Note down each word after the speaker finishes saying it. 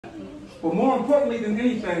But more importantly than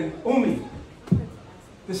anything, Umi,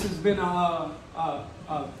 this has been a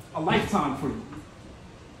lifetime for you.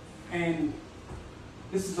 And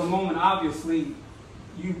this is a moment, obviously,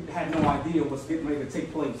 you had no idea what's getting ready to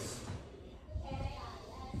take place.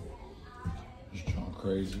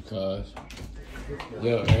 Crazy, cuz.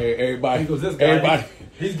 Yeah, everybody. Because this guy,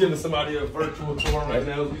 he's giving somebody a virtual tour right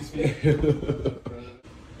now as we speak.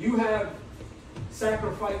 You have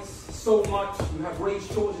sacrificed so much. You have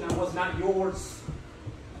raised children that was not yours.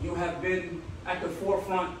 You have been at the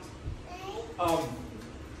forefront of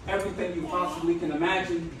everything you possibly can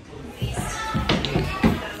imagine.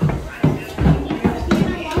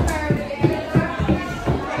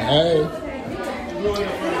 Hey.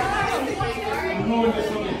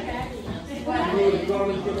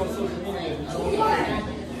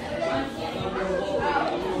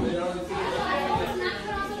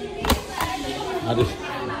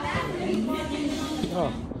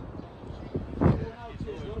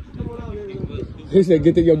 He said,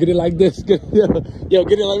 get it like this. Yo,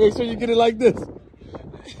 get it like, make sure you get it like this.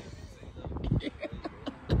 This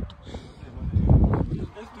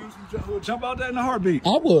dude would jump out there in a heartbeat.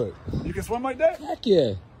 I would. You can swim like that? Heck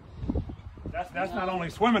yeah. That's not only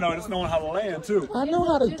swimming though, it's knowing how to land too. I know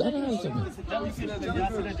how to swim. You see that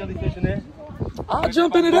jellyfish in there? I'll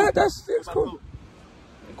jump into that. That's cool.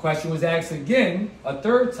 The question was asked again, a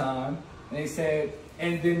third time, and they said,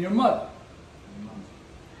 and then your mother.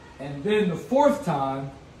 And then the fourth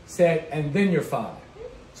time said, and then your father.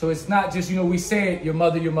 So it's not just, we say it, your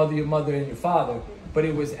mother, your mother, your mother, and your father, but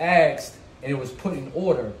it was asked and it was put in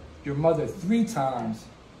order, your mother 3 times,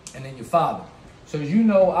 and then your father. So as you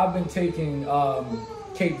know, I've been taking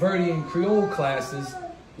Cape Verdean Creole classes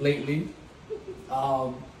lately,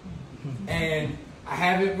 and I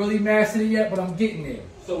haven't really mastered it yet, but I'm getting there.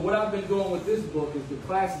 So what I've been doing with this book is the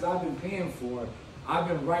classes I've been paying for, I've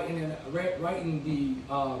been writing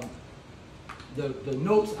the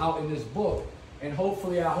notes out in this book, and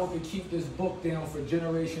hopefully I hope to keep this book down for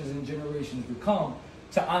generations and generations to come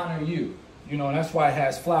to honor you. And that's why it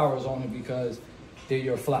has flowers on it, because they're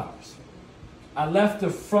your flowers. I left the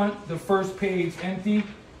first page empty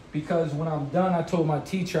because when I'm done, I told my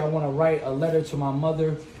teacher I want to write a letter to my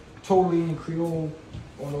mother, totally in Creole,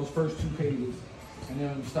 on those first 2 pages. And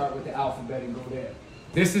then start with the alphabet and go there.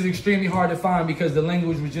 This is extremely hard to find because the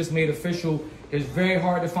language was just made official. It's very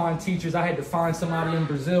hard to find teachers. I had to find somebody in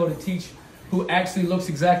Brazil to teach who actually looks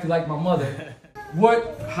exactly like my mother.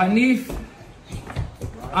 What Hanif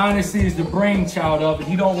honestly is the brainchild of, and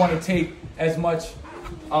he don't want to take as much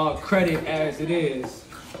credit as it is,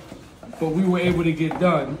 but we were able to get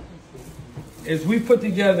done, is we put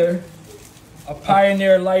together a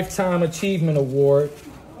Pioneer Lifetime Achievement Award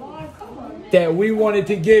that we wanted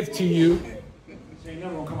to give to you.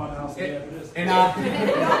 And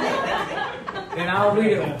I'll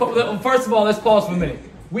read it. First of all, let's pause for a minute.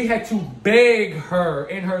 We had to beg her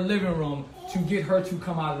in her living room to get her to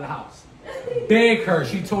come out of the house. Beg her.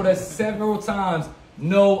 She told us several times,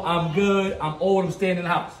 no, I'm good. I'm old. I'm staying in the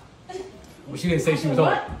house. Well, she didn't say she was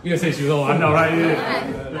old. You didn't say she was old. I know, right?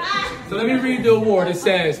 Yeah. So let me read the award. It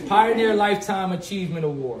says, Pioneer Lifetime Achievement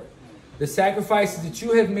Award. The sacrifices that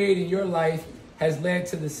you have made in your life has led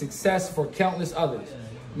to the success for countless others.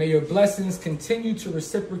 May your blessings continue to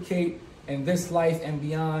reciprocate in this life and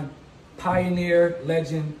beyond. Pioneer,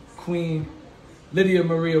 legend, Queen Lydia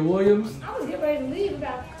Maria Williams. I was getting ready to leave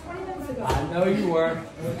about 20 minutes ago. I know you were.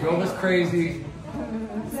 It drove us crazy,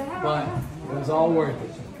 but it was all worth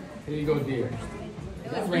it. Here you go, dear.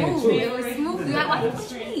 It was smooth. It was smooth. You act like a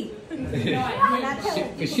street.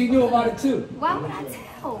 Because she knew about it too. Why would I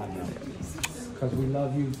tell? Because we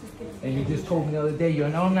love you. And you just told me the other day, you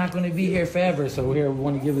know I'm not going to be here forever. So here, we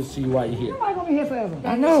want to give this to you while you're here. I'm not going to be here forever.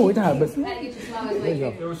 I know, we're not, but there you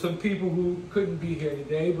go. There were some people who couldn't be here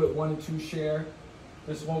today, but wanted to share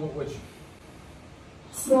this moment with you.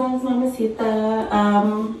 Slans, Mamacita.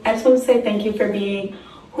 I just want to say thank you for being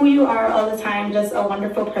who you are all the time, just a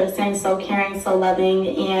wonderful person, so caring, so loving,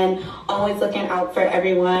 and always looking out for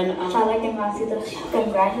everyone.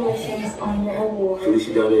 Congratulations on your award.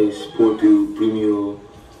 Felicidades por tu premio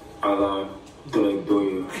a la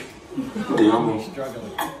trayectoria. Te amo.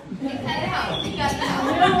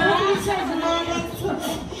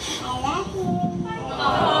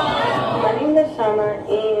 My name is Shama,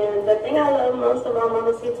 and the thing I love most about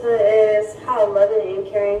Mamacita is how loving and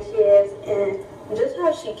caring she is, and just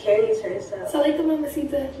how she carries herself. Salaika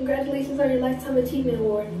Mamacita, congratulations on your Lifetime Achievement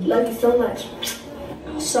Award. Love you so much.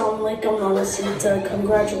 Assalamu alaikum Mamacita,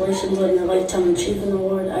 congratulations on your Lifetime Achievement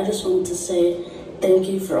Award. I just wanted to say thank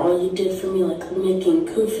you for all you did for me, like making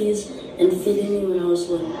kufis and feeding me when I was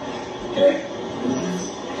little.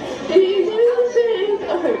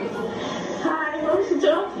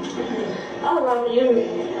 I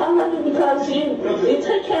love you because you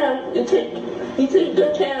take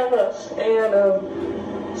good care of us, and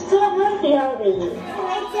stop laughing at me.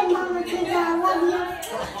 Mama Tita, I love you.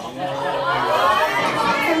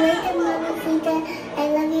 Mama Tita, I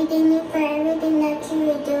love you. Thank you for everything that you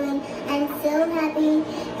are doing. I'm so happy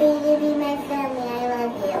for you to be my family. I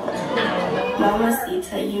love you. Mama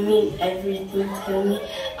Tita, you mean everything to me.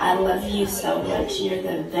 I love you so much. You're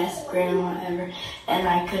the best grandma ever, and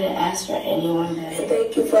I couldn't ask for anyone better.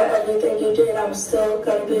 Thank you for everything you did. I'm still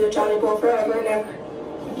going to be a Johnny Boy forever and ever.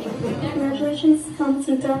 Congratulations, Mama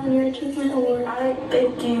Tita, on your achievement award. I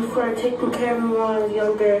thank you for taking care of me when I was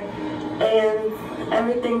younger, and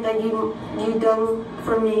everything that you done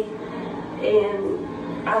for me, and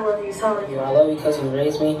I love you so much. I love you because you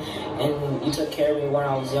raised me, and you took care of me when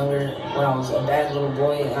I was younger, when I was a bad little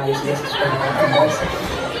boy, and I used to disrespect my parents. I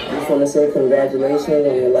just want to say congratulations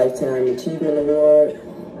on your Lifetime Achievement Award.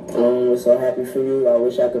 I'm so happy for you. I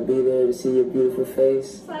wish I could be there to see your beautiful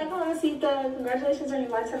face. Mama Tita, congratulations on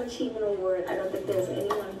your Lifetime Achievement Award. I don't think there's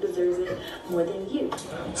anyone who deserves it more than you.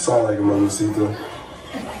 Assalamualaikum, Mama Tita.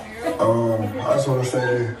 I just want to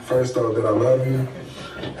say first off that I love you,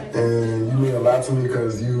 and you mean a lot to me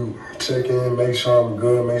because you check in, make sure I'm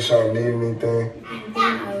good, make sure I need anything.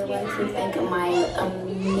 I would like to thank my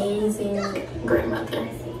amazing grandmother.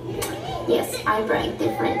 Yes, I brag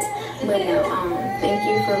different, but no, thank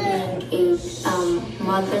you for being a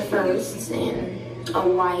mother first, and a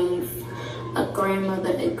wife, a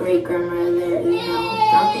grandmother, a great grandmother. You know,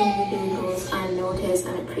 nothing you do goes unnoticed,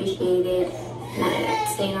 unappreciated, none of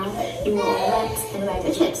that. So, you know, you will elect and bag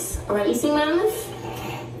of chips. Alright, you see mamas?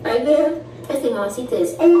 Right there? Let's see, Mama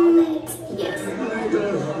Tita's all that. Yes.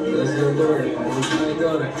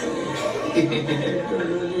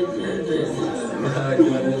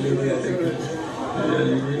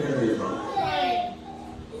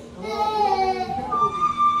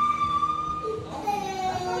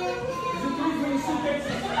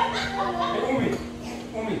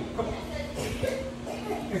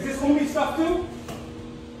 Is this Umi stuff too?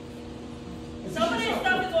 Some of this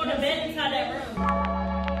stuff is on the bed inside that room.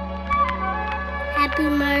 Happy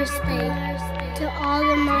Mother's Day to all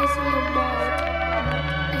the moms in the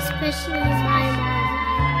world, especially my mom.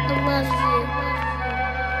 I love you.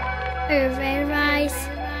 Red Rice.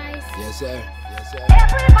 Yes, sir. Yes, sir.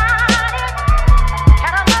 Everybody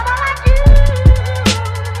had a mother like you.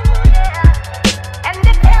 Yeah. And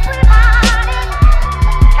if everybody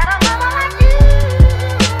had a mother like you.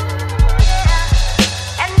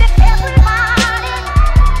 Yeah. And if everybody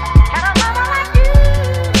had a mother like you.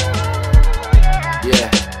 Yeah.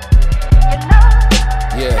 You know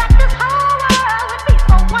Yeah. that this whole world would be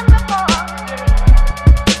so wonderful.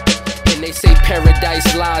 And they say paradise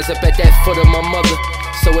lies up at that foot of my mother.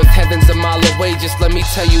 So if heaven's a mile away, just let me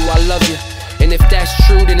tell you I love you. And if that's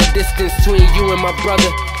true, then the distance between you and my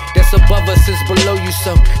brother that's above us is below you,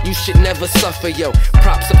 so you should never suffer, yo.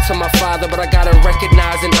 Props up to my father, but I gotta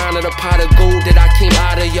recognize and honor the pot of gold that I came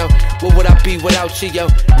out of, yo. What would I be without you, yo?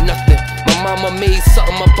 Nothing. My mama made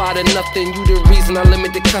something up out of nothing. You the reason I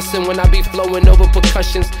limit the cussing when I be flowing over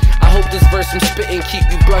percussions. I hope this verse I'm spitting keep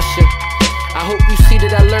you blushing. I hope you see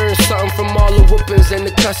that I learned something from all the whoopings and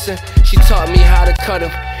the cussing. She taught me how to cut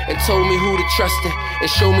them and told me who to trust in, and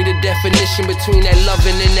showed me the definition between that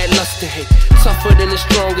loving and that lusting. Hey, tougher than the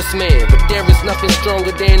strongest man, but there is nothing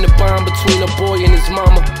stronger than the bond between a boy and his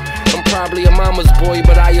mama. I'm probably a mama's boy,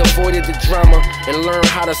 but I avoided the drama and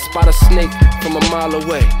learned how to spot a snake from a mile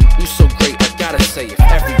away. You so great, I gotta say it,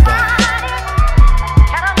 everybody.